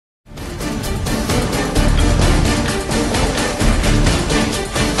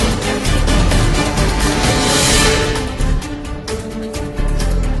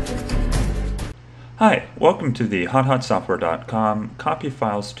Hi, welcome to the hotHotSoftware.com copy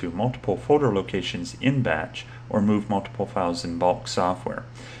files to multiple folder locations in batch or move multiple files in bulk software.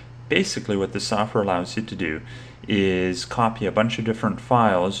 Basically what the software allows you to do is copy a bunch of different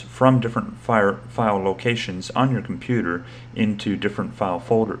files from different file locations on your computer into different file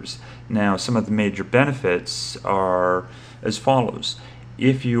folders. Now, some of the major benefits are as follows.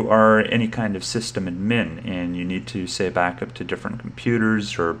 If you are any kind of system admin and you need to, say, back up to different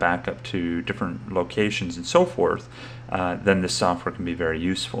computers or back up to different locations and so forth, then this software can be very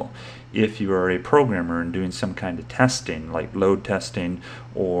useful. If you are a programmer and doing some kind of testing, like load testing,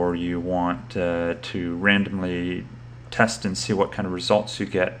 or you want to randomly test and see what kind of results you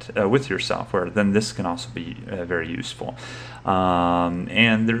get with your software, then this can also be very useful.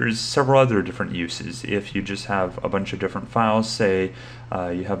 And there's several other different uses. If you just have a bunch of different files, say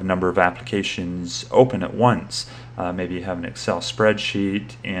you have a number of applications open at once, maybe you have an Excel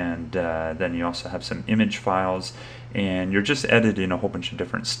spreadsheet and then you also have some image files, and you're just editing a whole bunch of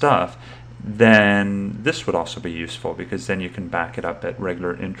different stuff, then this would also be useful because then you can back it up at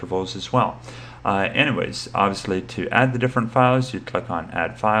regular intervals as well. Anyways, obviously to add the different files, you'd click on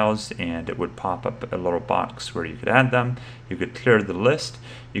Add Files and it would pop up a little box where you could add them. You could clear the list.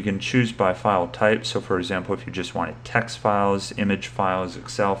 You can choose by file type. So for example, if you just wanted text files, image files,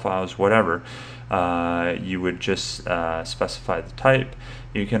 Excel files, whatever, you would just specify the type.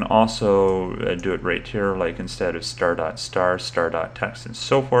 You can also do it right here, like instead of star.star, star.text, and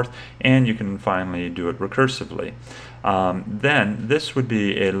so forth, and you can finally do it recursively. Then this would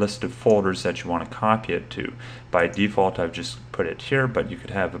be a list of folders that you want to copy it to. By default, I've just put it here, but you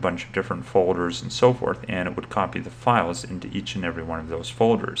could have a bunch of different folders and so forth, and it would copy the files into each and every one of those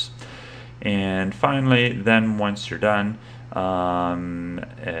folders. And finally, then once you're done,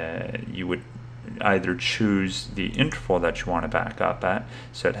 you would either choose the interval that you want to back up at,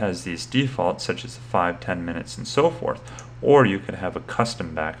 so it has these defaults such as 5, 10 minutes and so forth, or you could have a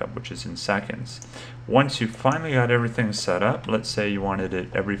custom backup which is in seconds. Once you finally got everything set up, let's say you wanted it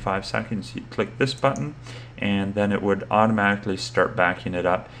every 5 seconds, you click this button and then it would automatically start backing it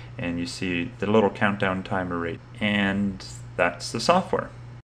up, and you see the little countdown timer rate, and that's the software.